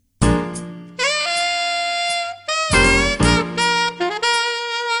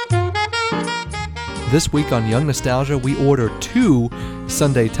This week on Young Nostalgia, we order 2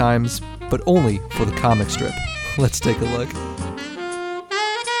 Sunday Times, but only for the comic strip. Let's take a look.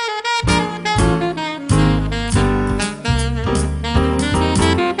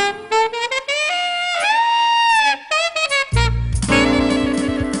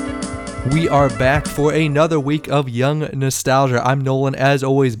 We are back for another week of Young Nostalgia. I'm Nolan. As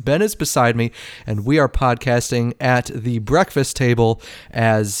always, Ben is beside me, and we are podcasting at the breakfast table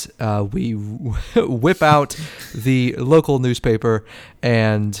as we whip out the local newspaper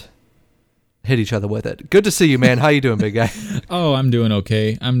and hit each other with it. Good to see you, man. How you doing, big guy? Oh, I'm doing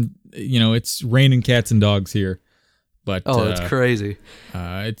okay. It's raining cats and dogs here, but it's crazy.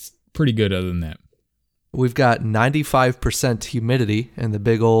 It's pretty good other than that. We've got 95% humidity in the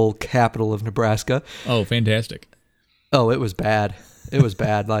big old capital of Nebraska. Oh, fantastic. Oh, it was bad. It was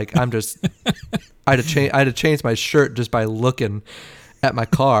bad. Like, I had to change my shirt just by looking at my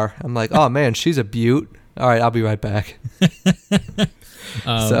car. I'm like, oh man, she's a beaut. All right, I'll be right back.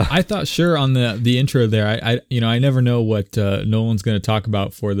 I thought sure on the intro there, I never know what Nolan's going to talk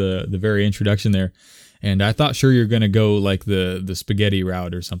about for the very introduction there. And I thought sure you're going to go like the spaghetti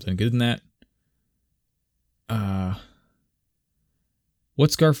route or something. Isn't that?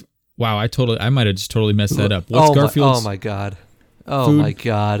 What's Garf? Wow, I might have just totally messed that up. What's Garfield's? Oh my god! Oh food? My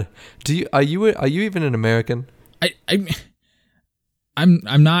god! Are you even an American? I'm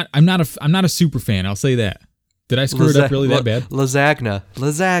not a super fan. I'll say that. Did I screw it up really that bad?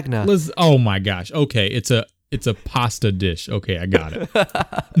 Lasagna. Oh my gosh. Okay, it's a pasta dish. Okay, I got it.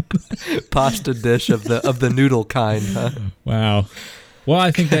 Pasta dish of the noodle kind. Huh? Wow. Well,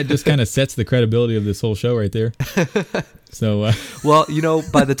 I think that just kind of sets the credibility of this whole show right there. So, well,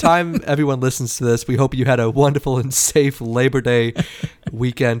 by the time everyone listens to this, we hope you had a wonderful and safe Labor Day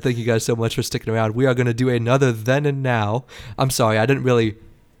weekend. Thank you guys so much for sticking around. We are going to do another Then and Now. I'm sorry, I didn't really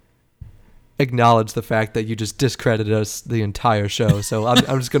acknowledge the fact that you just discredited us the entire show. So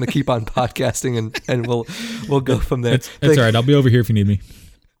I'm just going to keep on podcasting and we'll go from there. It's all right. I'll be over here if you need me.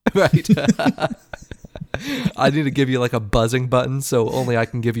 Right. I need to give you like a buzzing button so only I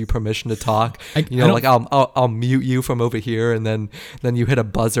can give you permission to talk. I'll mute you from over here and then you hit a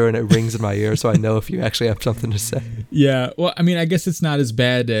buzzer and it rings in my ear so I know if you actually have something to say. Yeah, well, I mean, I guess it's not as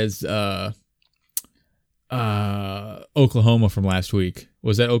bad as Oklahoma from last week.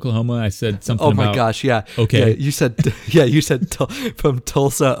 Was that Oklahoma? I said something about... Oh my gosh, yeah. Okay. Yeah, you said from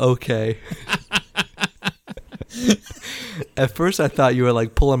Tulsa, okay. At first I thought you were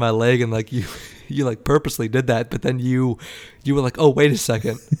like pulling my leg and like you like purposely did that, but then you were like, oh, wait a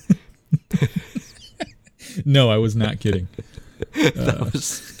second. No, I was not kidding.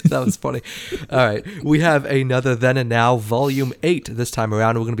 That was funny. All right, we have another Then and Now, Volume 8 this time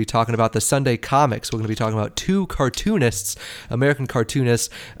around. We're going to be talking about the Sunday comics. We're going to be talking about 2 cartoonists, American cartoonists,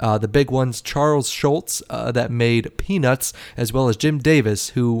 the big ones, Charles Schulz, that made Peanuts, as well as Jim Davis,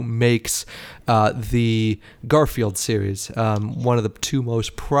 who makes the Garfield series, one of the 2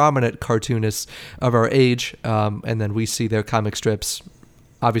 most prominent cartoonists of our age, and then we see their comic strips,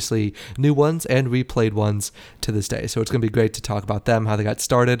 obviously new ones and replayed ones to this day. So it's going to be great to talk about them, how they got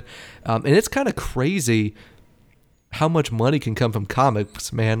started. And it's kind of crazy how much money can come from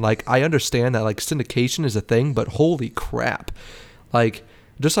comics, man. Like, I understand that like syndication is a thing, but holy crap. Like,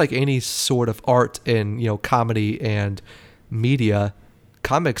 just like any sort of art in, comedy and media,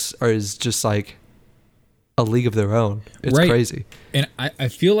 comics is just like a league of their own. It's right. Crazy. And I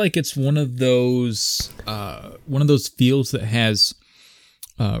feel like it's one of those fields that has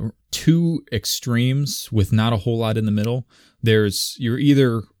 2 extremes with not a whole lot in the middle. You're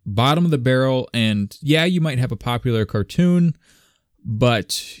either bottom of the barrel and yeah, you might have a popular cartoon,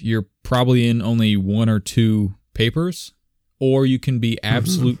 but you're probably in only 1 or 2 papers, or you can be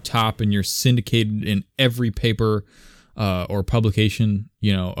absolute top and you're syndicated in every paper or publication,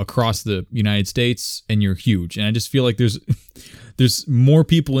 across the United States, and you're huge. And I just feel like there's more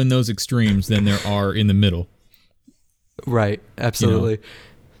people in those extremes than there are in the middle. Right. Absolutely.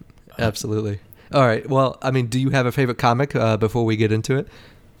 Absolutely. All right. Well, I mean, do you have a favorite comic before we get into it?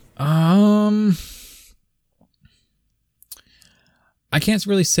 I can't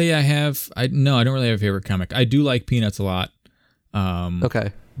really say I have. I don't really have a favorite comic. I do like Peanuts a lot.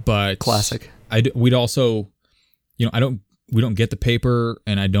 Okay. But classic. We'd also, we don't get the paper,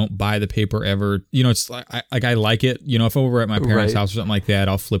 and I don't buy the paper ever. It's like I like it. If I'm over at my parents' house or something like that,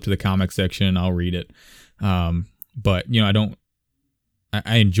 I'll flip to the comic section and I'll read it. But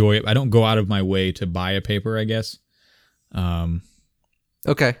I enjoy it. I don't go out of my way to buy a paper, I guess.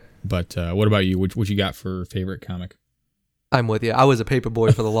 Okay. But what about you? What you got for favorite comic? I'm with you. I was a paper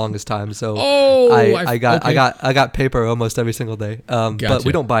boy for the longest time, so I got paper almost every single day. But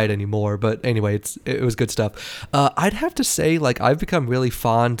we don't buy it anymore. But anyway, it was good stuff. I'd have to say, like, I've become really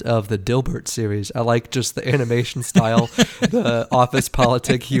fond of the Dilbert series. I like just the animation style, the office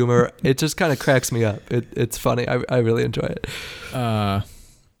politic humor. It just kind of cracks me up. It's funny. I really enjoy it.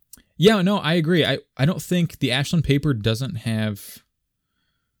 Yeah, no, I agree. I don't think the Ashland paper doesn't have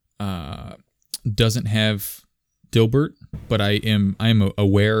Dilbert, but I'm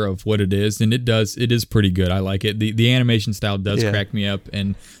aware of what it is, and it is pretty good. I like it. The animation style does crack me up,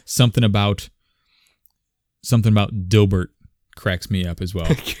 and something about Dilbert cracks me up as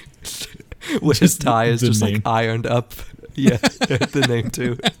well. Which his tie is just name. Like ironed up. Yeah, the name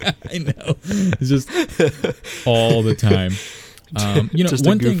too. I know. It's just all the time. Just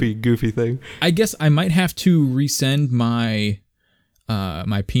one goofy thing. I guess I might have to resend my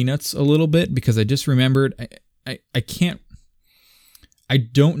my peanuts a little bit, because I just remembered I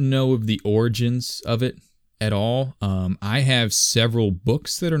don't know of the origins of it at all. I have several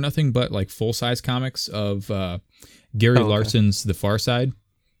books that are nothing but like full-size comics of Gary Larson's The Far Side.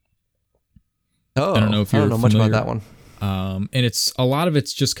 Oh, I don't know if you're much about that one. And a lot of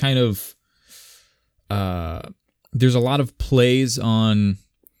it's just kind of there's a lot of plays on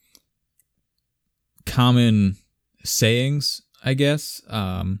common sayings, I guess.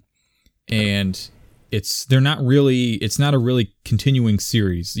 And it's not a really continuing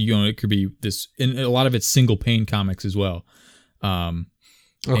series. It could be this, and a lot of it's single pane comics as well. And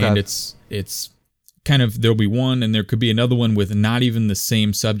it's kind of, there'll be one and there could be another one with not even the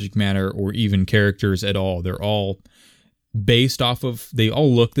same subject matter or even characters at all. They're all based off of, they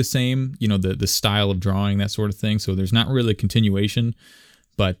all look the same, the style of drawing, that sort of thing. So there's not really a continuation,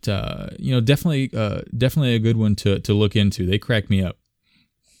 but definitely a good one to look into. They crack me up.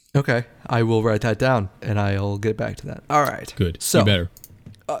 Okay, I will write that down, and I'll get back to that. All right. Good. So, you better.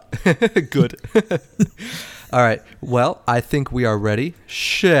 Good. All right. Well, I think we are ready.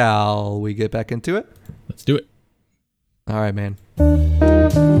 Shall we get back into it? Let's do it. All right, man.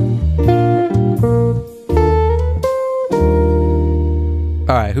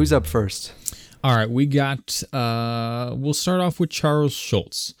 All right, who's up first? All right, we got, we'll start off with Charles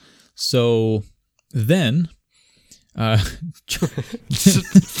Schulz. So then... We'll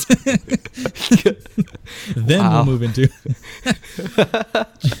move into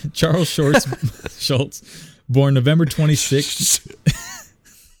Charles Schulz, born November 26th.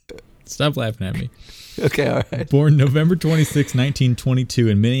 Stop laughing at me. Okay, all right. Born November 26, 1922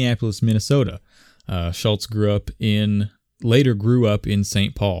 in Minneapolis, Minnesota. Schulz later grew up in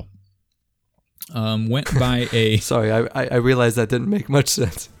St. Paul. Went by a... Sorry, I realized that didn't make much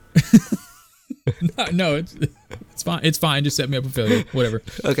sense. No, it's fine. It's fine. Just set me up for failure. Whatever.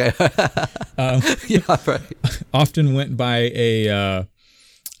 Okay. Yeah, right. Often went by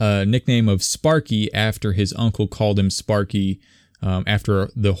a nickname of Sparky after his uncle called him Sparky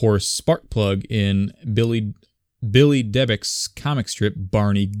after the horse Sparkplug in Billy Debbick's comic strip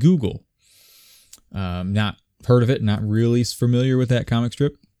Barney Google. Not heard of it. Not really familiar with that comic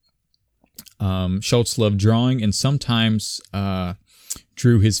strip. Schulz loved drawing and sometimes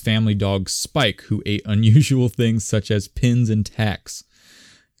drew his family dog Spike, who ate unusual things such as pins and tacks.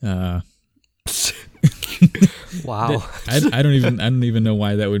 Wow. I don't even know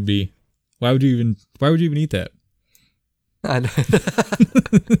why that would be. Why would you even eat that? I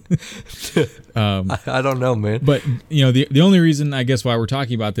don't know, man. But the only reason I guess why we're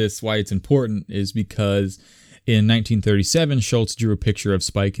talking about this, why it's important, is because in 1937 Schulz drew a picture of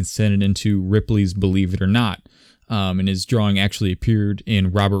Spike and sent it into Ripley's Believe It or Not. And his drawing actually appeared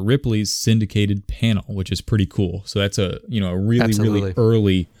in Robert Ripley's syndicated panel, which is pretty cool. So that's a really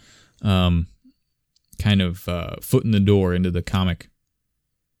early kind of foot in the door into the comic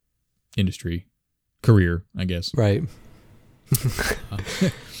industry career, I guess. Right.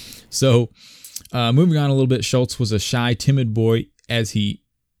 So moving on a little bit, Schulz was a shy, timid boy as he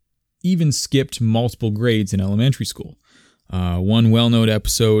even skipped multiple grades in elementary school. One well-known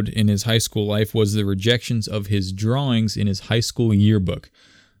episode in his high school life was the rejections of his drawings in his high school yearbook,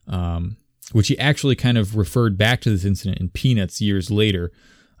 which he actually kind of referred back to this incident in Peanuts years later,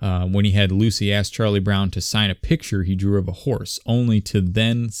 when he had Lucy ask Charlie Brown to sign a picture he drew of a horse, only to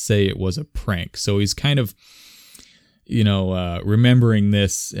then say it was a prank. So he's kind of, remembering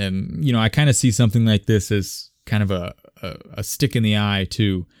this, and, I kind of see something like this as kind of a stick in the eye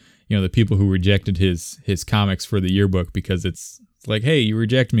to the people who rejected his comics for the yearbook, because it's like, hey, you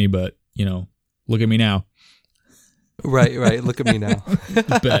reject me, but, look at me now. Right. Look at me now.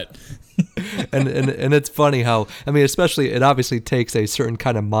 Bet. and it's funny how, I mean, especially it obviously takes a certain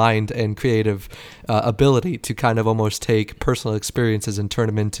kind of mind and creative ability to kind of almost take personal experiences and turn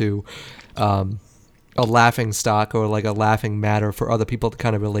them into a laughing stock or like a laughing matter for other people to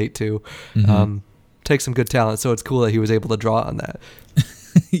kind of relate to. Takes some good talent, so it's cool that he was able to draw on that.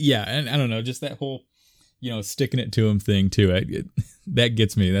 Yeah, and I don't know, just that whole, sticking it to him thing too. That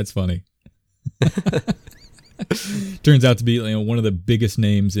gets me. That's funny. Turns out to be one of the biggest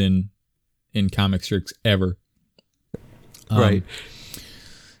names in comic strips ever. Right.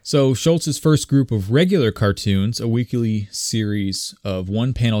 So Schultz's first group of regular cartoons, a weekly series of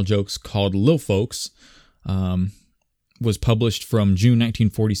one-panel jokes called Lil Folks, was published from June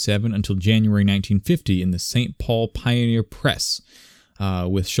 1947 until January 1950 in the St. Paul Pioneer Press,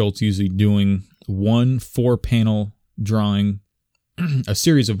 with Schultz usually doing one 4-panel drawing, a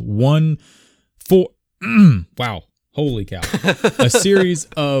series of wow, holy cow. A series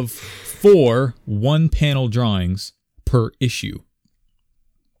of 4 one-panel drawings per issue.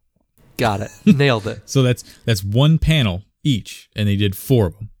 Got it. Nailed it. So that's one panel each, and they did 4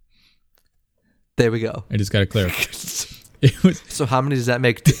 of them. There we go. I just got to clarify. So how many does that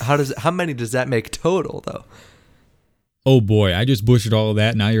make? How many does that make total, though? Oh boy, I just butchered all of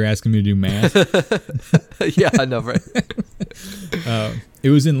that. Now you're asking me to do math. Yeah, I know, right? It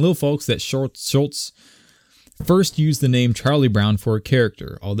was in Lil Folks that Schultz first used the name Charlie Brown for a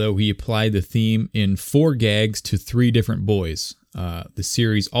character, although he applied the theme in 4 gags to 3 different boys. The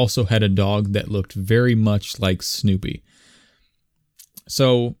series also had a dog that looked very much like Snoopy.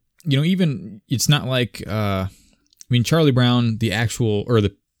 So, even it's not like, Charlie Brown, the actual, or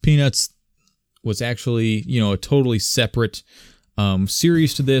the Peanuts was actually, a totally separate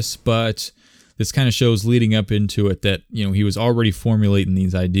series to this, but this kind of shows leading up into it that, he was already formulating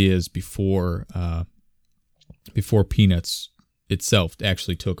these ideas before Peanuts itself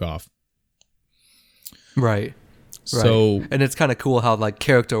actually took off. Right. So, and it's kind of cool how like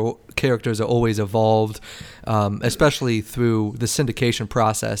characters are always evolved, especially through the syndication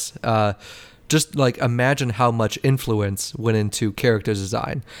process. Just like imagine how much influence went into character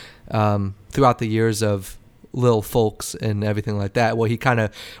design throughout the years of Lil Folks and everything like that. Well, he kind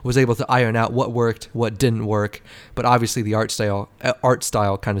of was able to iron out what worked, what didn't work, but obviously the art style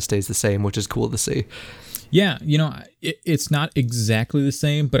kind of stays the same, which is cool to see. Yeah, it's not exactly the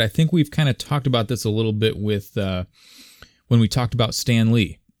same, but I think we've kind of talked about this a little bit with when we talked about Stan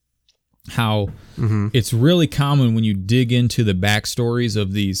Lee. How it's really common when you dig into the backstories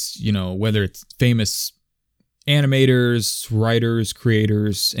of these, whether it's famous animators, writers,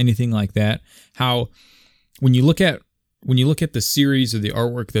 creators, anything like that, how when you look at the series or the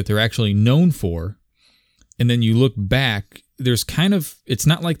artwork that they're actually known for, and then you look back, there's kind of, it's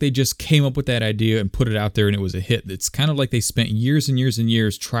not like they just came up with that idea and put it out there and it was a hit. It's kind of like they spent years and years and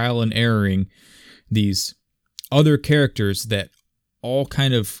years trial and erroring these other characters that all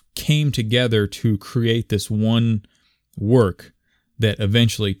kind of came together to create this one work that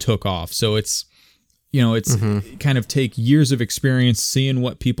eventually took off. So it's, it's kind of take years of experience seeing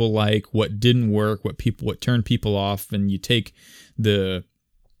what people like, what didn't work, what turned people off, and you take the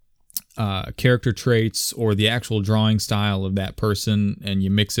character traits or the actual drawing style of that person and you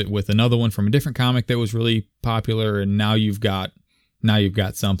mix it with another one from a different comic that was really popular, and now you've got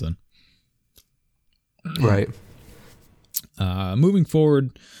something. Right. Moving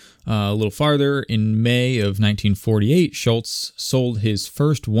forward a little farther, in May of 1948, Schultz sold his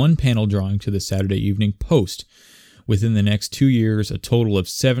first one-panel drawing to the Saturday Evening Post. Within the next 2 years, a total of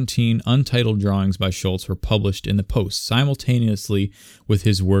 17 untitled drawings by Schultz were published in the Post, simultaneously with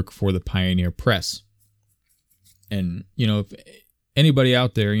his work for the Pioneer Press. And, if anybody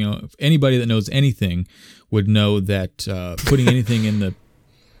out there, if anybody that knows anything would know that putting anything in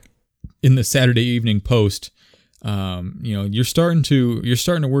the Saturday Evening Post, you're starting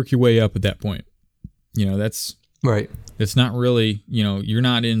to work your way up at that point. That's right. It's not really, you're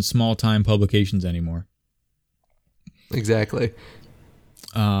not in small time publications anymore. Exactly.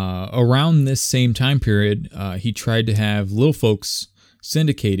 Around this same time period, he tried to have Lil Folks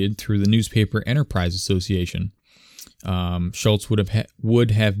syndicated through the Newspaper Enterprise Association. Schultz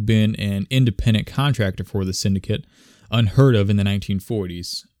would have been an independent contractor for the syndicate, unheard of in the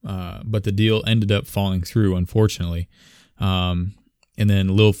 1940s. But the deal ended up falling through, unfortunately. And then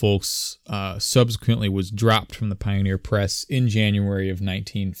Lil Folks subsequently was dropped from the Pioneer Press in January of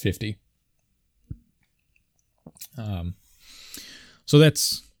 1950. So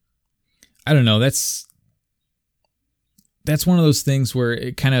that's, I don't know, that's one of those things where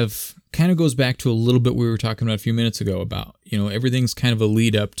it kind of goes back to a little bit we were talking about a few minutes ago about, everything's kind of a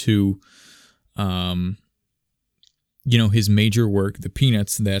lead up to his major work, The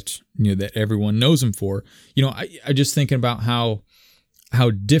Peanuts, that that everyone knows him for. I just thinking about how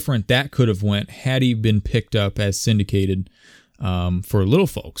different that could have went had he been picked up as syndicated for little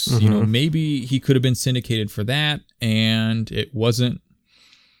folks. Maybe he could have been syndicated for that, and it wasn't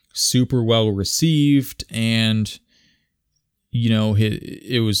super well received, and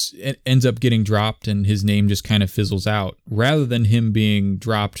it ends up getting dropped, and his name just kind of fizzles out, rather than him being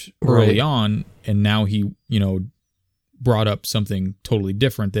dropped early on, and now he brought up something totally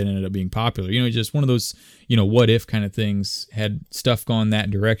different that ended up being popular. Just one of those what if kind of things. Had stuff gone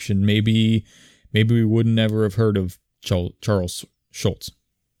that direction, maybe we would never have heard of Charles Schulz.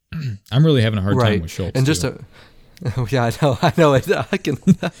 I'm really having a hard time with Schulz. And just I know it. I can.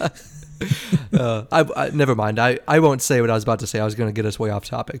 I never mind. I won't say what I was about to say. I was going to get us way off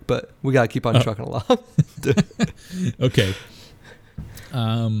topic, but we got to keep on trucking along. Okay.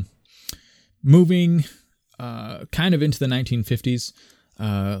 Moving kind of into the 1950s.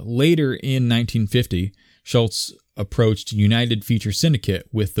 Later in 1950, Schulz approached United Feature Syndicate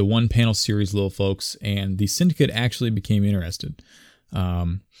with the one-panel series Little Folks, and the syndicate actually became interested.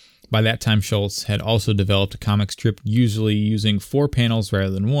 By that time, Schulz had also developed a comic strip usually using 4 panels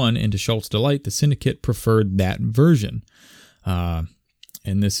rather than 1, and to Schulz's delight, the syndicate preferred that version. And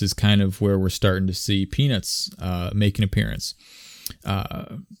this is kind of where we're starting to see Peanuts make an appearance.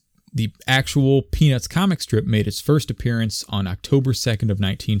 The actual Peanuts comic strip made its first appearance on October 2nd of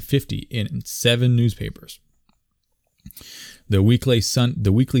 1950 in 7 newspapers. The Weekly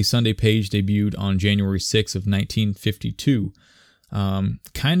Sunday page debuted on January 6th of 1952.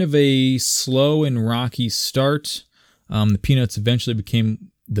 Kind of a slow and rocky start. The Peanuts eventually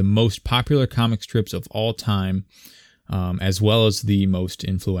became the most popular comic strips of all time, as well as the most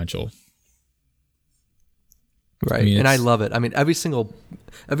influential. Right, and I love it. I mean, every single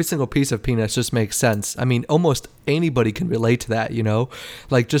piece of Peanuts just makes sense. I mean, almost anybody can relate to that,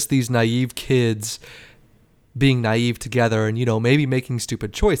 like just these naive kids being naive together and, maybe making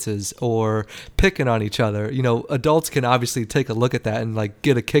stupid choices or picking on each other. Adults can obviously take a look at that and like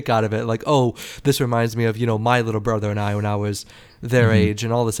get a kick out of it. Like, oh, this reminds me of, my little brother and I when I was their age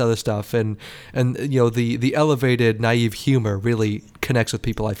and all this other stuff. And the elevated naive humor really connects with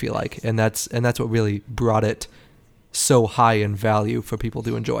people, I feel like. And that's what really brought it so high in value for people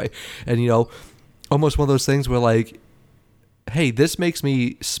to enjoy. And, almost one of those things where like, hey, this makes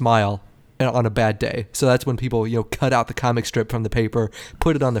me smile on a bad day. So that's when people, cut out the comic strip from the paper,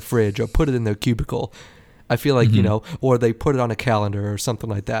 put it on the fridge or put it in their cubicle. I feel like, or they put it on a calendar or something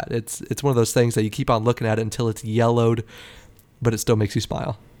like that. It's one of those things that you keep on looking at it until it's yellowed, but it still makes you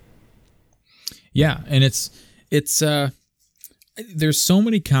smile. Yeah. And it's there's so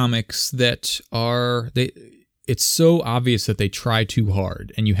many comics that it's so obvious that they try too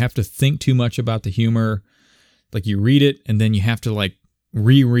hard and you have to think too much about the humor. Like you read it and then you have to like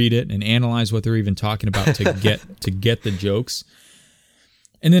reread it and analyze what they're even talking about to get the jokes.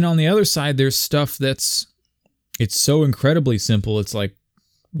 And then on the other side, there's stuff it's so incredibly simple. It's like,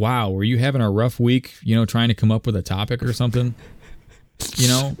 wow, were you having a rough week, trying to come up with a topic or something,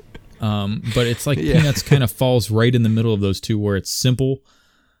 but it's like Peanuts kind of falls right in the middle of those two where it's simple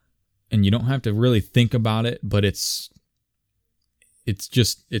and you don't have to really think about it, but it's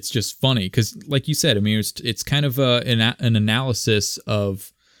just funny because, like you said, I mean, it's kind of an analysis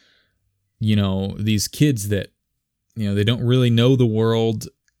of these kids that they don't really know the world,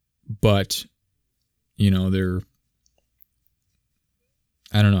 but they're,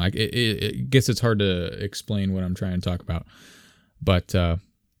 I don't know. I guess it's hard to explain what I'm trying to talk about, but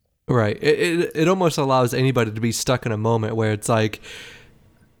right. It almost allows anybody to be stuck in a moment where it's like,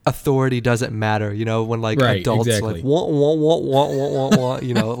 authority doesn't matter, when like adults like want,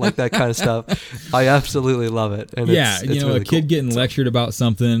 like that kind of stuff. I absolutely love it. And it's really a kid getting lectured about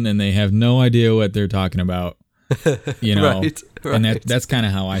something and they have no idea what they're talking about, right. And that's kind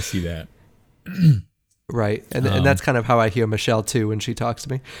of how I see that. Right. And that's kind of how I hear Michelle too when she talks to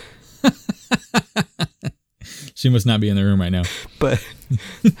me. She must not be in the room right now. But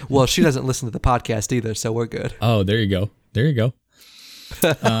well, she doesn't listen to the podcast either, so we're good. Oh, there you go.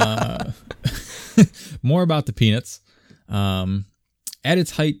 More about the Peanuts. At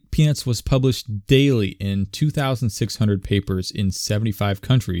its height, Peanuts was published daily in 2,600 papers in 75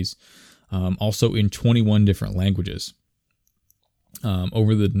 countries, also in 21 different languages.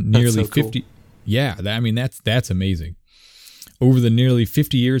 Over the nearly 50, yeah, that's amazing. Over the nearly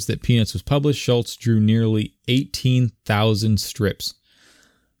 50 years that Peanuts was published, Schulz drew nearly 18,000 strips.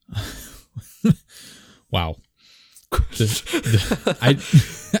 Wow. I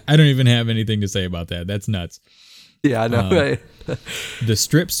don't even have anything to say about that. That's nuts. Yeah, I know, right? The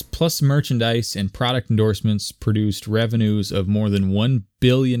strips plus merchandise and product endorsements produced revenues of more than $1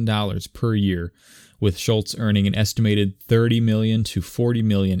 billion per year, with Schultz earning an estimated $30 million to $40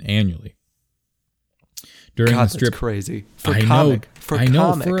 million annually. During God, the strip, that's crazy. For I comic, know, for I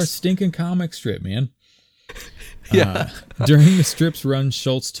know, for a comics. stinking comic strip, man. Yeah. During the strip's run,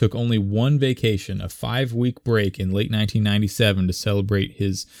 Schultz took only one vacation, a 5-week break in late 1997 to celebrate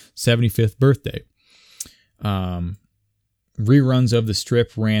his 75th birthday. Reruns of the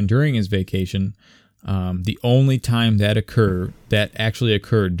strip ran during his vacation, the only time that actually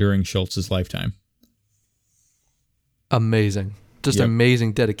occurred during Schultz's lifetime. Amazing. Just Yep.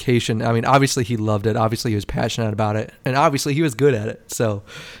 amazing dedication. I mean, obviously he loved it. Obviously he was passionate about it. And obviously he was good at it. So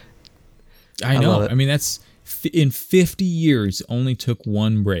I love know. it. I mean, that's in 50 years only took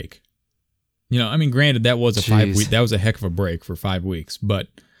one break. You know, I mean, granted that was a 5 week. That was a heck of a break for 5 weeks, but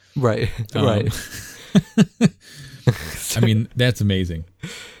right. Right. I mean, that's amazing.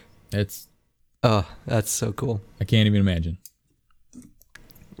 That's so cool. I can't even imagine.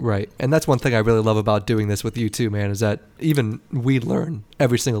 Right. And that's one thing I really love about doing this with you too, man, is that even we learn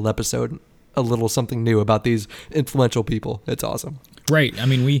every single episode a little something new about these influential people. It's awesome. Right. I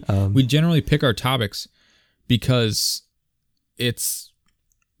mean, we generally pick our topics because it's,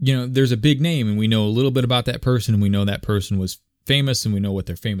 you know, there's a big name and we know a little bit about that person and we know that person was famous and we know what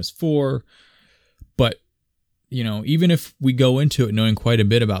they're famous for. But, you know, even if we go into it knowing quite a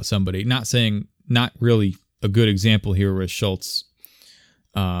bit about somebody, not really a good example here was Schultz.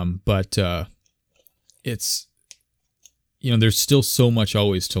 But it's, you know, there's still so much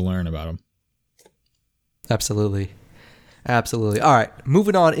always to learn about him. Absolutely. All right.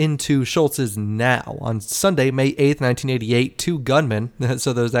 Moving on into Schultz's now. On Sunday, May 8th, 1988, 2 gunmen.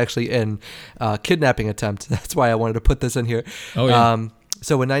 So there's actually a kidnapping attempt. That's why I wanted to put this in here. Oh, yeah.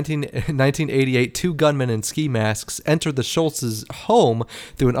 So in 1988, 2 gunmen in ski masks entered the Schultz's home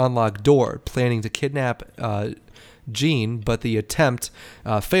through an unlocked door, planning to kidnap Jean, but the attempt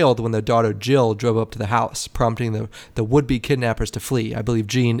failed when their daughter Jill drove up to the house, prompting the would-be kidnappers to flee. I believe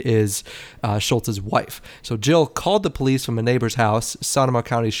Jean is Schultz's wife. So Jill called the police from a neighbor's house. Sonoma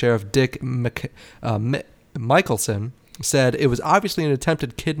County Sheriff Dick Michelson said it was obviously an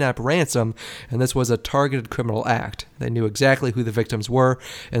attempted kidnap ransom, and this was a targeted criminal act. They knew exactly who the victims were,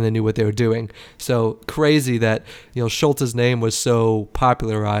 and they knew what they were doing. So crazy that, you know, Schultz's name was so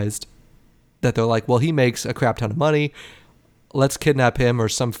popularized that they're like, well, he makes a crap ton of money. Let's kidnap him or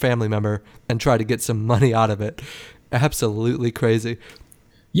some family member and try to get some money out of it. Absolutely crazy.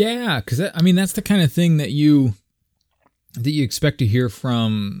 Yeah, because I mean that's the kind of thing that you expect to hear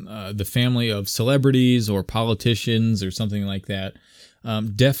from the family of celebrities or politicians or something like that.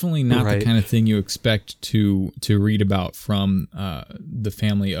 Definitely not Right. the kind of thing you expect to read about from the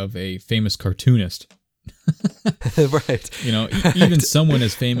family of a famous cartoonist. Right. You know, even someone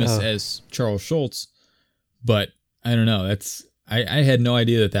as famous as Charles Schultz. But I don't know. That's I had no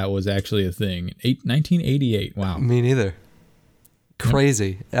idea that was actually a thing. 1988. Wow. Me neither.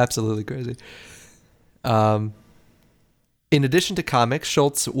 Crazy. Absolutely crazy. In addition to comics,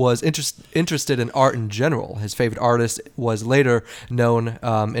 Schultz was interested in art in general. His favorite artist was later known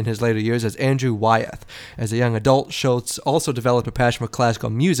in his later years as Andrew Wyeth. As a young adult, Schultz also developed a passion for classical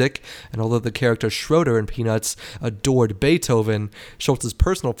music, and although the character Schroeder in Peanuts adored Beethoven, Schultz's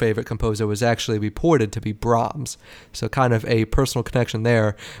personal favorite composer was actually reported to be Brahms. So kind of a personal connection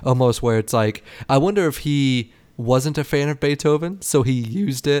there, almost where it's like, I wonder if he wasn't a fan of Beethoven, so he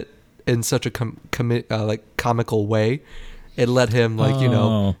used it in such a comical way. It let him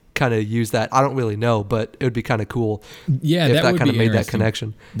kind of use that. I don't really know, but it would be kind of cool. Yeah, if that would kind of be made that interesting.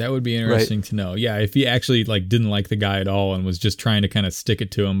 connection. That would be interesting to know. Yeah, if he actually didn't like the guy at all and was just trying to kind of stick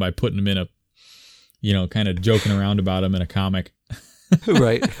it to him by putting him in a, you know, kind of joking around about him in a comic.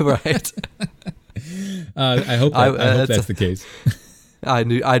 Right. I hope that's the case. I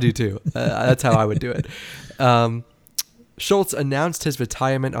do too. That's how I would do it. Schultz announced his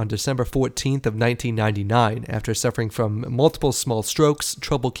retirement on December 14th of 1999 after suffering from multiple small strokes,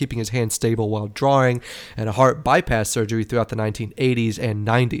 trouble keeping his hand stable while drawing, and a heart bypass surgery throughout the 1980s and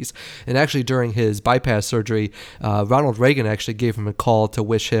 90s. And actually during his bypass surgery, Ronald Reagan actually gave him a call to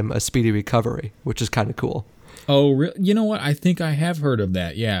wish him a speedy recovery, which is kind of cool. Oh, really? You know what? I think I have heard of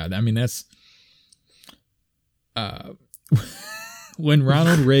that. Yeah, I mean, that's... when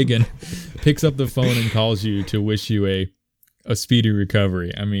Ronald Reagan picks up the phone and calls you to wish you a speedy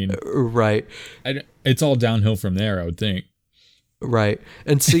recovery. I mean, right. it's all downhill from there, I would think. Right.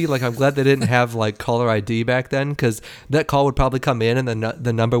 And see, like, I'm glad they didn't have like caller ID back then, because that call would probably come in and then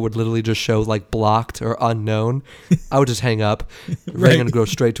the number would literally just show like blocked or unknown. I would just hang up, Right. ring and go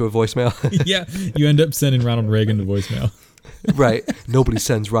straight to a voicemail. Yeah, you end up sending Ronald Reagan to voicemail. Right. Nobody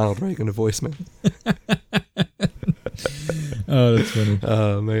sends Ronald Reagan to voicemail. Oh, that's funny.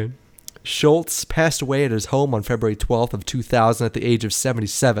 Oh, man. Schultz passed away at his home on February 12th of 2000 at the age of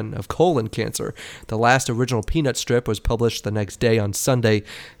 77 of colon cancer. The last original Peanut strip was published the next day on Sunday,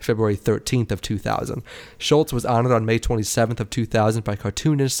 February 13th of 2000. Schultz was honored on May 27th of 2000 by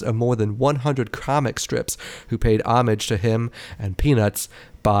cartoonists of more than 100 comic strips who paid homage to him and Peanuts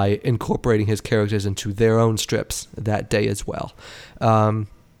by incorporating his characters into their own strips that day as well.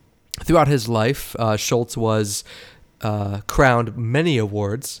 Throughout his life, Schultz was crowned many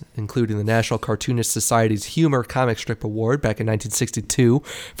awards, including the National Cartoonist Society's Humor Comic Strip Award back in 1962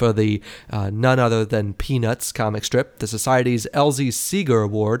 for the none other than Peanuts comic strip, the Society's L.Z. Seeger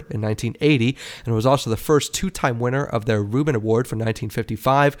Award in 1980, and was also the first two-time winner of their Reuben Award for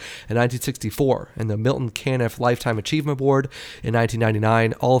 1955 and 1964, and the Milton Caniff Lifetime Achievement Award in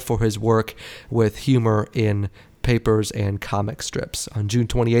 1999, all for his work with humor in papers and comic strips. On June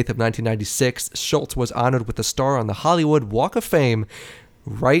 28th of 1996, Schultz was honored with a star on the Hollywood Walk of Fame,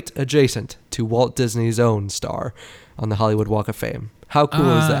 right adjacent to Walt Disney's own star on the Hollywood Walk of Fame. How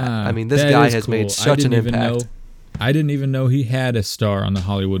cool is that? I mean, this guy has made such an impact. I didn't even know he had a star on the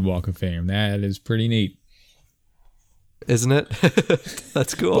Hollywood Walk of Fame. That is pretty neat. Isn't it?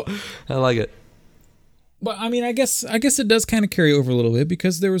 That's cool. I like it. But I mean, I guess it does kind of carry over a little bit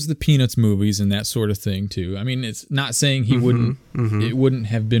because there was the Peanuts movies and that sort of thing too. I mean, it's not saying he it wouldn't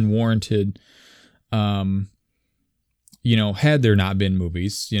have been warranted, had there not been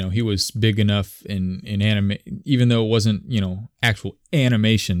movies. He was big enough in anime, even though it wasn't, actual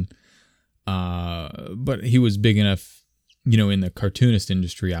animation, but he was big enough, in the cartoonist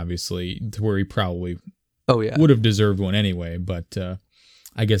industry, obviously, to where he probably would have deserved one anyway. But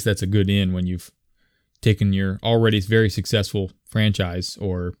I guess that's a good in when you've taken your already very successful franchise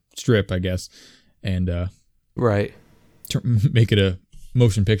or strip, I guess, and right, make it a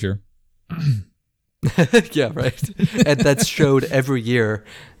motion picture. Yeah, right. And that's showed every year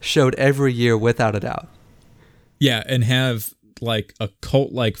without a doubt. Yeah, and have like a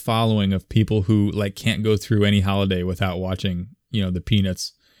cult-like following of people who like can't go through any holiday without watching, the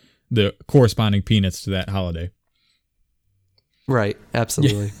Peanuts, the corresponding Peanuts to that holiday. Right,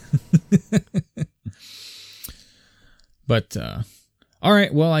 absolutely. Yeah. But, all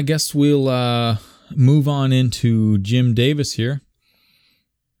right, well, I guess we'll move on into Jim Davis here.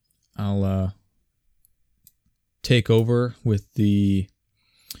 I'll take over with the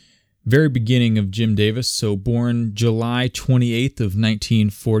very beginning of Jim Davis. So born July 28th of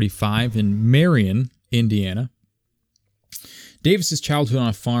 1945 in Marion, Indiana. Davis's childhood on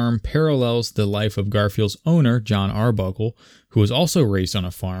a farm parallels the life of Garfield's owner, John Arbuckle, who was also raised on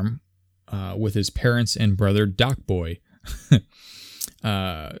a farm with his parents and brother, Doc Boy.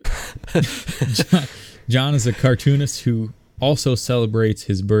 John is a cartoonist who also celebrates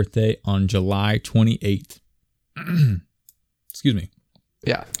his birthday on July 28th. Excuse me.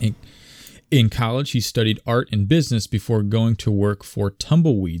 Yeah. In college, he studied art and business before going to work for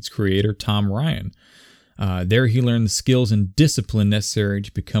Tumbleweeds creator Tom Ryan. There he learned the skills and discipline necessary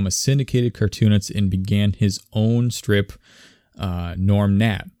to become a syndicated cartoonist and began his own strip, Norm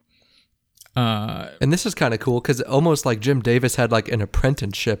Nat. And this is kind of cool because almost like Jim Davis had like an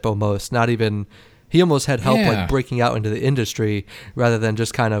apprenticeship almost, he almost had help like breaking out into the industry rather than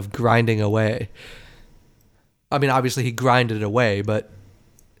just kind of grinding away. I mean, obviously he grinded away, but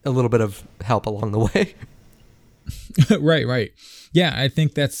a little bit of help along the way. Right. Yeah, I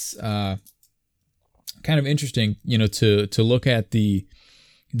think that's kind of interesting, to look at the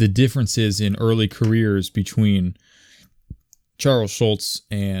differences in early careers between Charles Schultz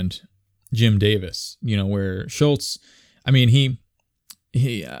and Jim Davis, where Schultz, I mean, he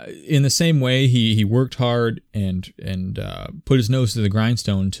in the same way he worked hard and put his nose to the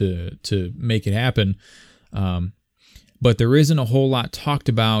grindstone to make it happen. But there isn't a whole lot talked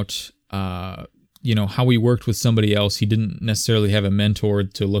about, how he worked with somebody else. He didn't necessarily have a mentor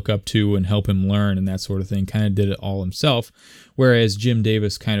to look up to and help him learn and that sort of thing. Kind of did it all himself. Whereas Jim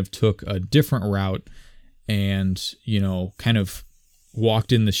Davis kind of took a different route and, kind of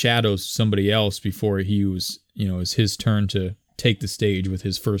walked in the shadows of somebody else before he was, it was his turn to take the stage with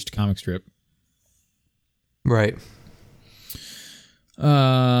his first comic strip. Right.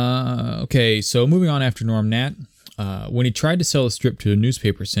 Okay, so moving on after Norm Nat. When he tried to sell a strip to a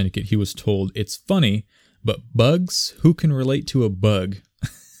newspaper syndicate, he was told, "It's funny, but bugs? Who can relate to a bug?"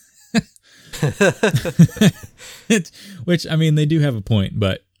 Which, I mean, they do have a point,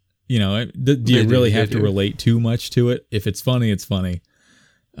 but, you know, do you really have to relate too much to it? If it's funny, it's funny.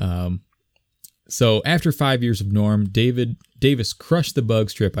 So after 5 years of Norm, Davis crushed the bug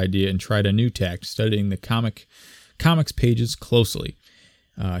strip idea and tried a new tack, studying the comics pages closely.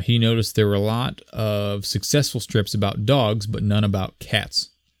 He noticed there were a lot of successful strips about dogs, but none about cats.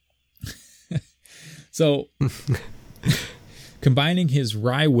 So, combining his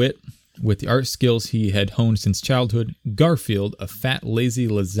wry wit with the art skills he had honed since childhood, Garfield, a fat, lazy,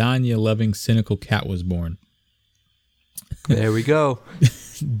 lasagna-loving, cynical cat, was born. There we go.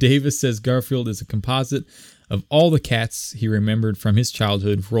 Davis says Garfield is a composite of all the cats he remembered from his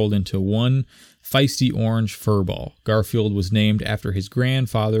childhood rolled into one feisty orange furball. Garfield was named after his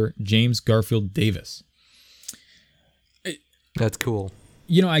grandfather, James Garfield Davis. That's cool.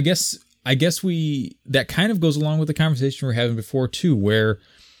 You know, I guess that kind of goes along with the conversation we were having before too, where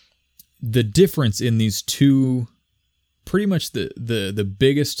the difference in these two, pretty much the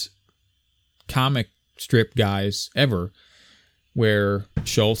biggest comic strip guys ever, where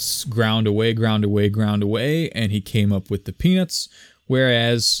Schultz ground away, and he came up with the Peanuts,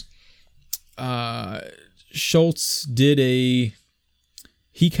 whereas Schultz did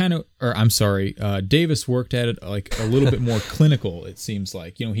Davis worked at it like a little bit more clinical, it seems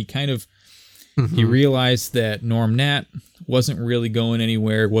like. You know, he kind of, he realized that Norm Nat wasn't really going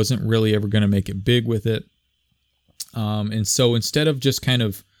anywhere, wasn't really ever going to make it big with it. And so instead of just kind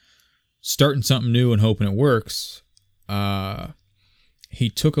of starting something new and hoping it works, he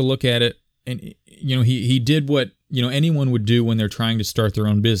took a look at it, and, you know, he did what, you know, anyone would do when they're trying to start their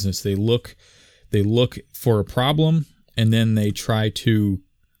own business. They look for a problem, and then then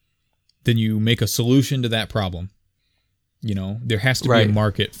you make a solution to that problem. You know, there has to be a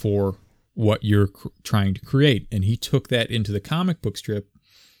market for what you're trying to create. And he took that into the comic book strip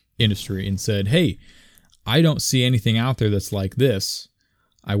industry and said, hey, I don't see anything out there that's like this.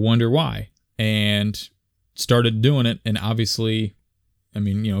 I wonder why. And started doing it. And obviously, I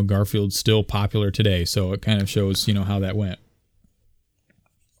mean, you know, Garfield's still popular today. So it kind of shows, you know, how that went.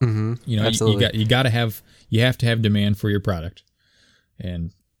 Mm-hmm. You know, you have to have demand for your product.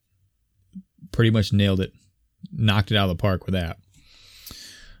 And pretty much nailed it. Knocked it out of the park with that.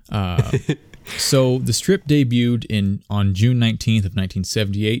 So the strip debuted on June 19th of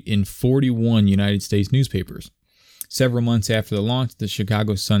 1978 in 41 United States newspapers. Several months after the launch, the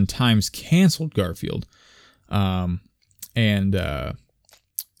Chicago Sun-Times canceled Garfield. And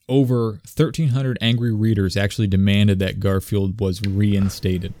over 1,300 angry readers actually demanded that Garfield was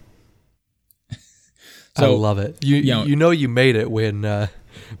reinstated. So, I love it. You know you made it when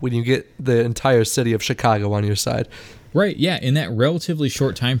you get the entire city of Chicago on your side. Right, yeah, in that relatively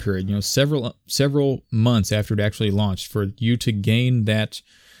short time period, you know, several months after it actually launched, for you to gain that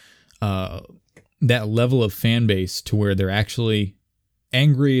level of fan base to where they're actually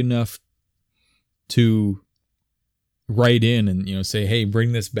angry enough to write in and, you know, say, hey,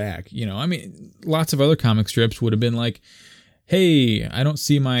 bring this back. You know, I mean, lots of other comic strips would have been like, hey, I don't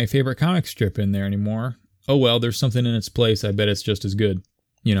see my favorite comic strip in there anymore. Oh, well, there's something in its place. I bet it's just as good,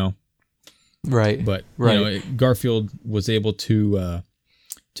 you know. Right. But, you know, Garfield was able to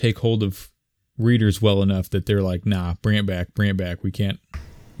take hold of readers well enough that they're like, nah, bring it back. We can't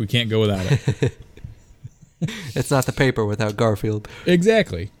go without it. It's not the paper without Garfield.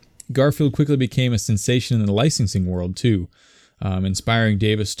 Exactly. Garfield quickly became a sensation in the licensing world, too, inspiring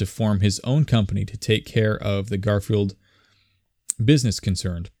Davis to form his own company to take care of the Garfield business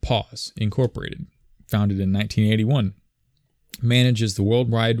concern, Paws Incorporated, founded in 1981. Manages the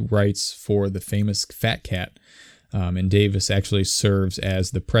worldwide rights for the famous Fat Cat, and Davis actually serves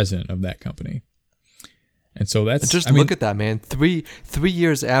as the president of that company. And so that's look at that, man. Three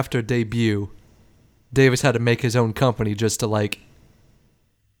years after debut, Davis had to make his own company just to like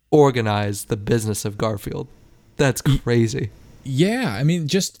organize the business of Garfield. That's crazy. Yeah, I mean,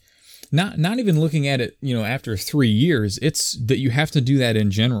 just not even looking at it, you know, after 3 years, it's that you have to do that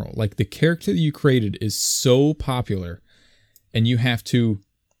in general. Like, the character that you created is so popular, and you have to,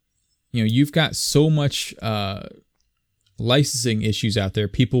 you know, you've got so much licensing issues out there.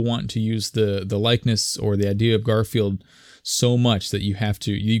 People want to use the likeness or the idea of Garfield so much that you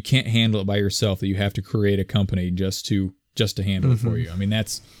can't handle it by yourself, that you have to create a company just to handle it for you. I mean,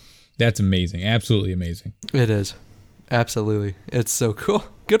 that's amazing. Absolutely amazing. It is. Absolutely. It's so cool.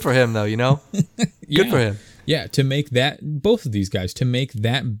 Good for him, though, you know? Good for him. Yeah, to make that, both of these guys, to make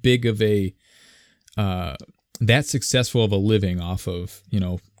that big of a, that successful of a living off of, you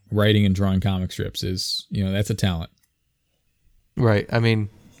know, writing and drawing comic strips is, you know, that's a talent. Right. I mean,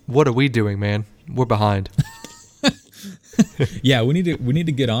 what are we doing, man? We're behind. Yeah, we need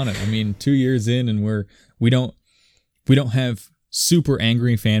to get on it. I mean, 2 years in, and we don't have super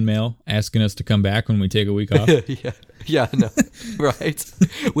angry fan mail asking us to come back when we take a week off. yeah, no, right.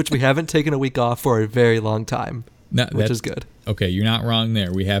 Which we haven't taken a week off for a very long time, which is good. Okay, you're not wrong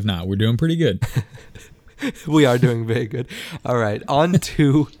there. We have not. We're doing pretty good. We are doing very good. All right, on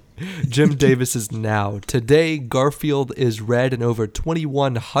to Jim Davis's Now. Today, Garfield is read in over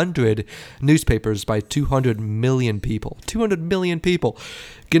 2,100 newspapers by 200 million people. 200 million people.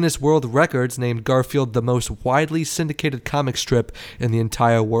 Guinness World Records named Garfield the most widely syndicated comic strip in the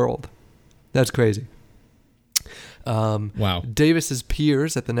entire world. That's crazy. Wow. Davis's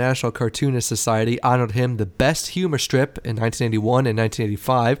peers at the National Cartoonist Society honored him the Best Humor Strip in 1981 and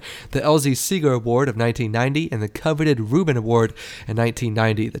 1985, the L.Z. Seeger Award of 1990, and the coveted Reuben Award in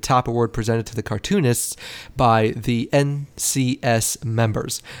 1990, the top award presented to the cartoonists by the NCS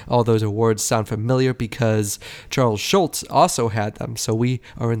members. All those awards sound familiar because Charles Schulz also had them, so we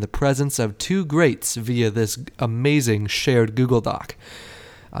are in the presence of two greats via this amazing shared Google Doc.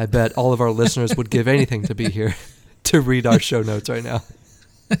 I bet all of our listeners would give anything to be here to read our show notes right now.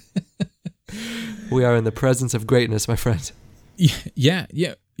 We are in the presence of greatness, my friend. Yeah.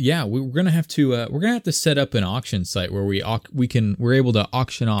 We're gonna have to set up an auction site where we're able to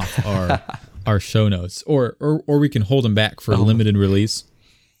auction off our show notes, or we can hold them back for limited release.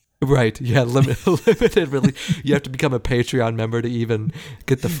 Right. Yeah. Limited release. You have to become a Patreon member to even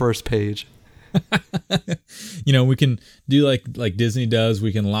get the first page. We can do like Disney does.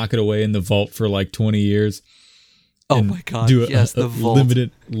 We can lock it away in the vault for like 20 years. Oh my God! Yes, the vault.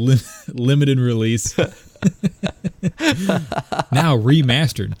 Limited release. Now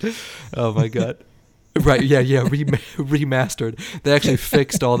remastered. Oh my God! Right? Yeah. Remastered. They actually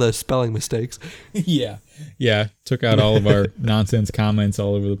fixed all the spelling mistakes. Yeah. Took out all of our nonsense comments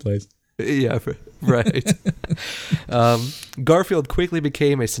all over the place. Yeah. Right. Garfield quickly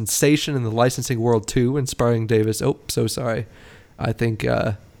became a sensation in the licensing world too, inspiring Davis. Oh, so sorry. I think.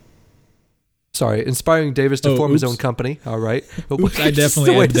 Inspiring Davis to form his own company. All right. Oops, I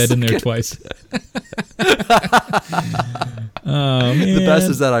definitely added that in there twice. Oh, man. The best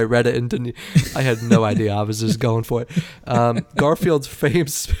is that I read it and didn't. I had no idea. I was just going for it. Garfield's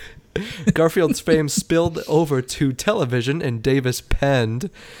fame spilled over to television, and Davis penned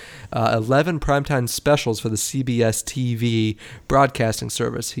 11 primetime specials for the CBS TV broadcasting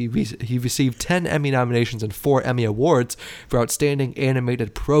service. He received 10 Emmy nominations and 4 Emmy Awards for Outstanding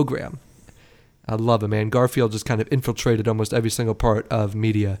Animated Program. I love it, man. Garfield just kind of infiltrated almost every single part of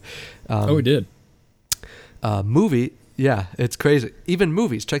media. It did. Movie, yeah, it's crazy. Even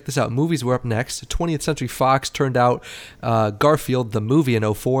movies. Check this out. Movies were up next. 20th Century Fox turned out Garfield the movie in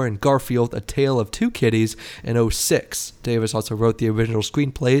 2004 and Garfield: A Tale of Two Kitties in 2006. Davis also wrote the original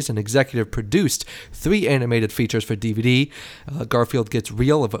screenplays and executive produced 3 animated features for DVD. Garfield Gets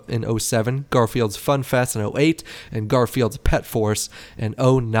Real in 2007, Garfield's Fun Fest in 2008, and Garfield's Pet Force in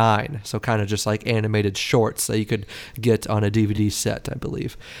 2009. So kind of just like animated shorts that you could get on a DVD set, I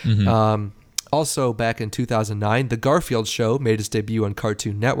believe. Mm-hmm. Also, back in 2009, The Garfield Show made its debut on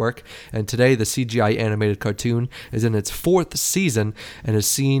Cartoon Network, and today the CGI animated cartoon is in its 4th season and is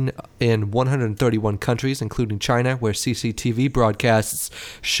seen in 131 countries, including China, where CCTV broadcasts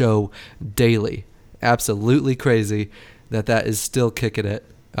show daily. Absolutely crazy that is still kicking it.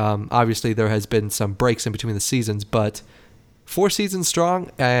 Obviously, there has been some breaks in between the seasons, but 4 seasons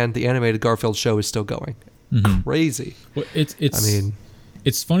strong, and the animated Garfield Show is still going. Mm-hmm. Crazy. Well,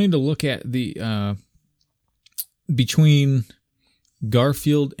 it's funny to look at the between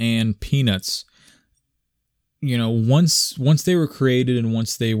Garfield and Peanuts. Once they were created and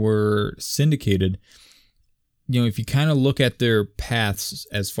once they were syndicated, if you kind of look at their paths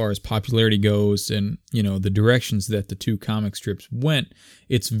as far as popularity goes, and the directions that the two comic strips went,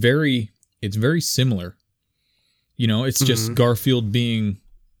 it's very similar. It's just Garfield being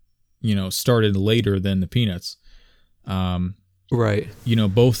started later than the Peanuts. Right.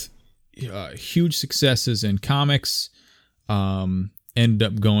 Both huge successes in comics, end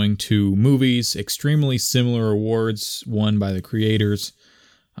up going to movies, extremely similar awards won by the creators.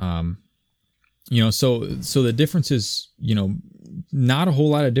 So the difference is, not a whole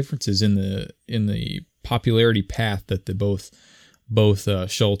lot of differences in the popularity path that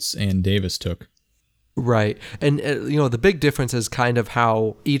both Schulz and Davis took. Right. And the big difference is kind of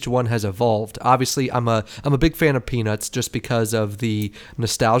how each one has evolved. Obviously, I'm a big fan of Peanuts just because of the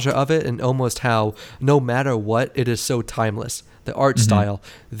nostalgia of it, and almost how no matter what, it is so timeless. The art style,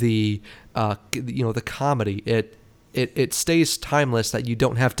 the comedy, it stays timeless, that you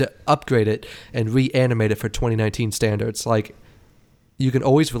don't have to upgrade it and reanimate it for 2019 standards. Like, you can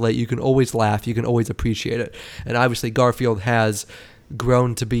always relate, you can always laugh, you can always appreciate it. And obviously Garfield has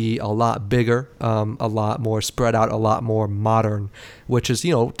grown to be a lot bigger, a lot more spread out, a lot more modern, which is,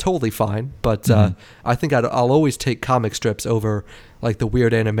 totally fine. But I think I'll always take comic strips over like the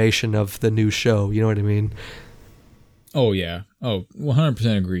weird animation of the new show. You know what I mean? Oh yeah. Oh,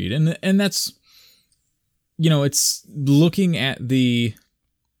 100% agreed. And that's, it's looking at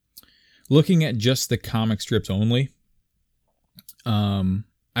just the comic strips only.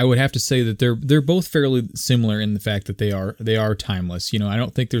 I would have to say that they're both fairly similar in the fact that they are timeless. I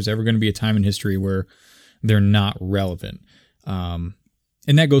don't think there's ever going to be a time in history where they're not relevant. And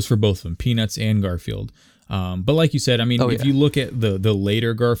that goes for both of them, Peanuts and Garfield. But like you said, I mean, if you look at the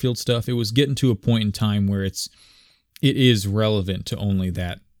later Garfield stuff, it was getting to a point in time where it is relevant to only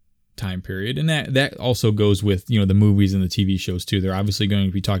that time period. And that also goes with, the movies and the TV shows too. They're obviously going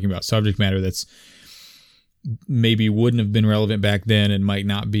to be talking about subject matter that's maybe wouldn't have been relevant back then and might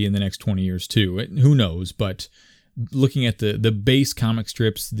not be in the next 20 years too. Who knows? But looking at the base comic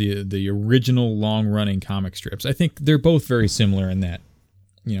strips, the original long running comic strips, I think they're both very similar in that,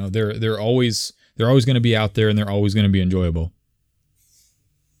 they're always going to be out there and they're always going to be enjoyable.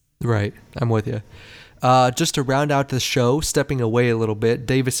 Right. I'm with you. Just to round out the show, stepping away a little bit,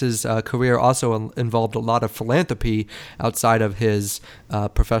 Davis's career also involved a lot of philanthropy outside of his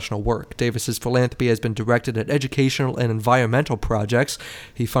professional work. Davis's philanthropy has been directed at educational and environmental projects.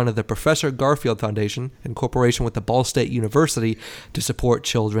 He funded the Professor Garfield Foundation in cooperation with the Ball State University to support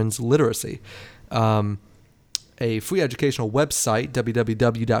children's literacy. A free educational website,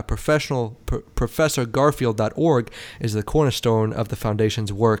 www.professorgarfield.org, is the cornerstone of the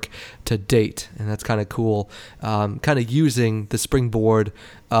foundation's work to date. And that's kind of cool, kind of using the springboard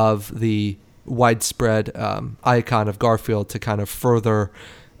of the widespread icon of Garfield to kind of further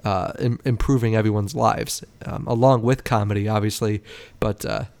improving everyone's lives, along with comedy, obviously, but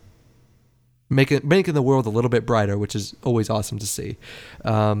making the world a little bit brighter, which is always awesome to see.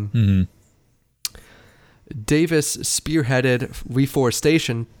 Davis spearheaded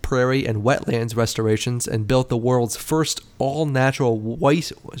reforestation, prairie, and wetlands restorations and built the world's first all-natural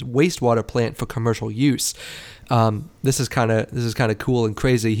wastewater plant for commercial use. This is kind of cool and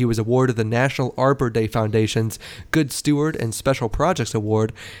crazy. He was awarded the National Arbor Day Foundation's Good Steward and Special Projects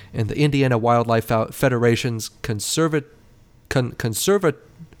Award and the Indiana Wildlife Federation's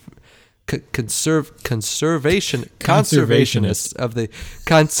conservationist of the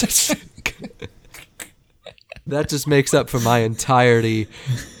That just makes up for my entirety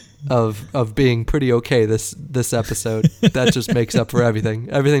of being pretty okay this episode. That just makes up for everything.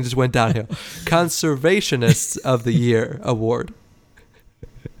 Everything just went downhill. Conservationists of the Year award.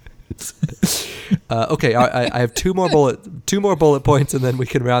 Okay, I have two more bullet points, and then we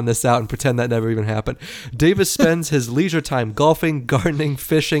can round this out and pretend that never even happened. Davis spends his leisure time golfing, gardening,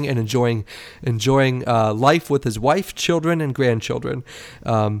 fishing, and enjoying life with his wife, children, and grandchildren.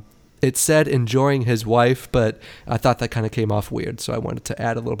 It said enjoying his wife, but I thought that kind of came off weird, so I wanted to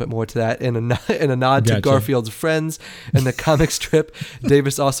add a little bit more to that. In a nod to Garfield's friends in the comic strip,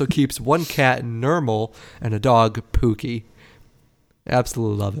 Davis also keeps one cat, Nermal, and a dog, Pookie.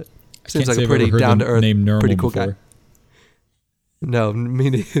 Absolutely love it. Seems like a pretty down-to-earth, pretty cool guy. No, me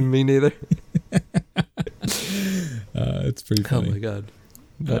neither. It's pretty funny. Oh my god,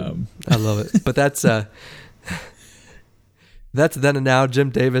 I love it. But that's then and now. Jim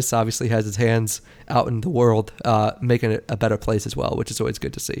Davis obviously has his hands out in the world, making it a better place as well, which is always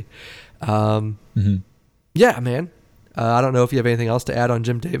good to see. Yeah, man. I don't know if you have anything else to add on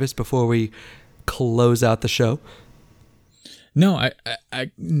Jim Davis before we close out the show. No,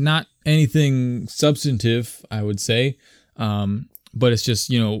 I not anything substantive, I would say. But it's just,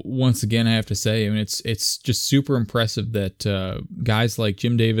 once again, I have to say, I mean, it's just super impressive that guys like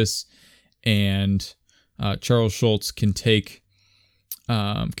Jim Davis and Charles Schulz can take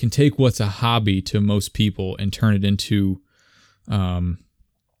what's a hobby to most people and turn it into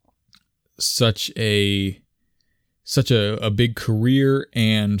such a big career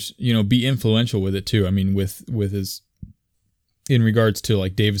and be influential with it too. I mean, with his, in regards to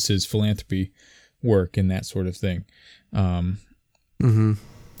like Davis's philanthropy work and that sort of thing. I mean,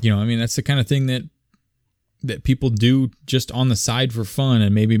 that's the kind of thing that people do just on the side for fun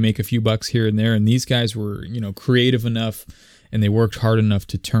and maybe make a few bucks here and there. And these guys were, creative enough and they worked hard enough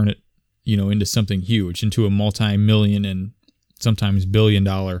to turn it, into something huge, into a multi-million and sometimes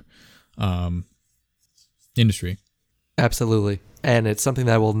billion-dollar industry. Absolutely. And it's something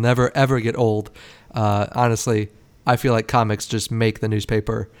that will never, ever get old. Honestly, I feel like comics just make the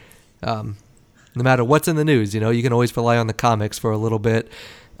newspaper. No matter what's in the news, you can always rely on the comics for a little bit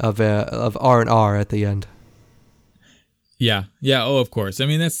of R&R at the end. Yeah. Oh, of course. I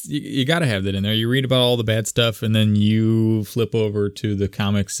mean, that's you got to have that in there. You read about all the bad stuff, and then you flip over to the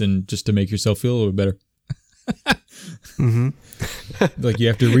comics, and just to make yourself feel a little better. Like you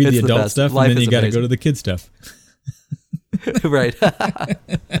have to read the adult stuff, and then you got to go to the kid stuff. Right.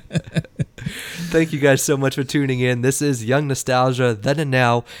 Thank you guys so much for tuning in. This is Young Nostalgia, Then and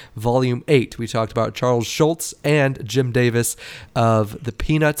Now, Volume 8. We talked about Charles Schulz and Jim Davis of the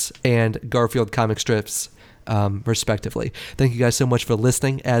Peanuts and Garfield comic strips, respectively. Thank you guys so much for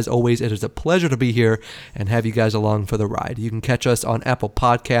listening. As always, it is a pleasure to be here and have you guys along for the ride. You can catch us on Apple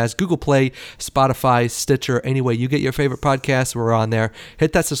Podcasts, Google Play, Spotify, Stitcher, any way you get your favorite podcasts, we're on there.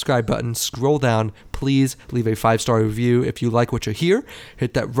 Hit that subscribe button, scroll down, please leave a 5-star review if you like what you hear.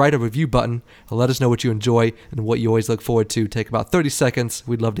 Hit that write a review button and let us know what you enjoy and what you always look forward to. Take about 30 seconds.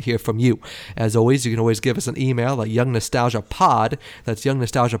 We'd love to hear from you. As always, you can always give us an email at youngnostalgiapod. That's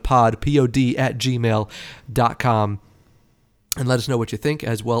youngnostalgiapod, P-O-D, @gmail.com. And let us know what you think,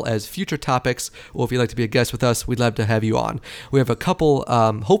 as well as future topics, or if you'd like to be a guest with us, we'd love to have you on. We have a couple,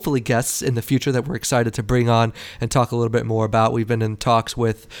 hopefully, guests in the future that we're excited to bring on and talk a little bit more about. We've been in talks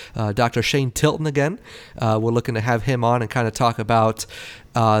with Dr. Shane Tilton again. We're looking to have him on and kind of talk about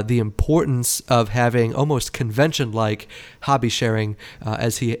the importance of having almost convention-like hobby sharing,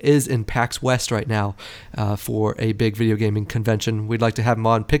 as he is in PAX West right now for a big video gaming convention. We'd like to have him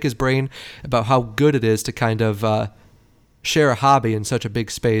on, pick his brain about how good it is to kind of share a hobby in such a big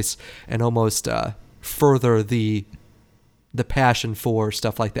space and almost further the passion for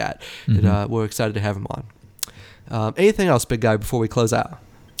stuff like that. And, we're excited to have him on. Anything else, big guy, before we close out?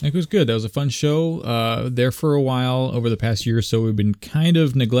 It was good. That was a fun show. There for a while over the past year or so, we've been kind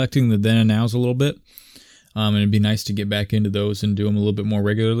of neglecting the then and nows a little bit. And it'd be nice to get back into those and do them a little bit more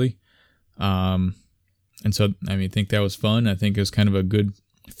regularly. And so, I mean, I think that was fun. I think it was kind of a good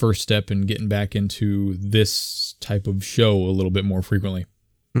first step in getting back into this type of show a little bit more frequently.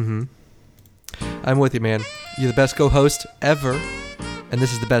 I'm with you, man. You're the best co-host ever, and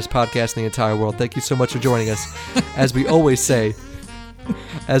this is the best podcast in the entire world. Thank you so much for joining us. As we always say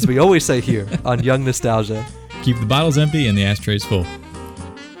here on Young Nostalgia, keep the bottles empty and the ashtrays full.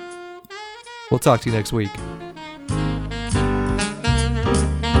 We'll talk to you next week.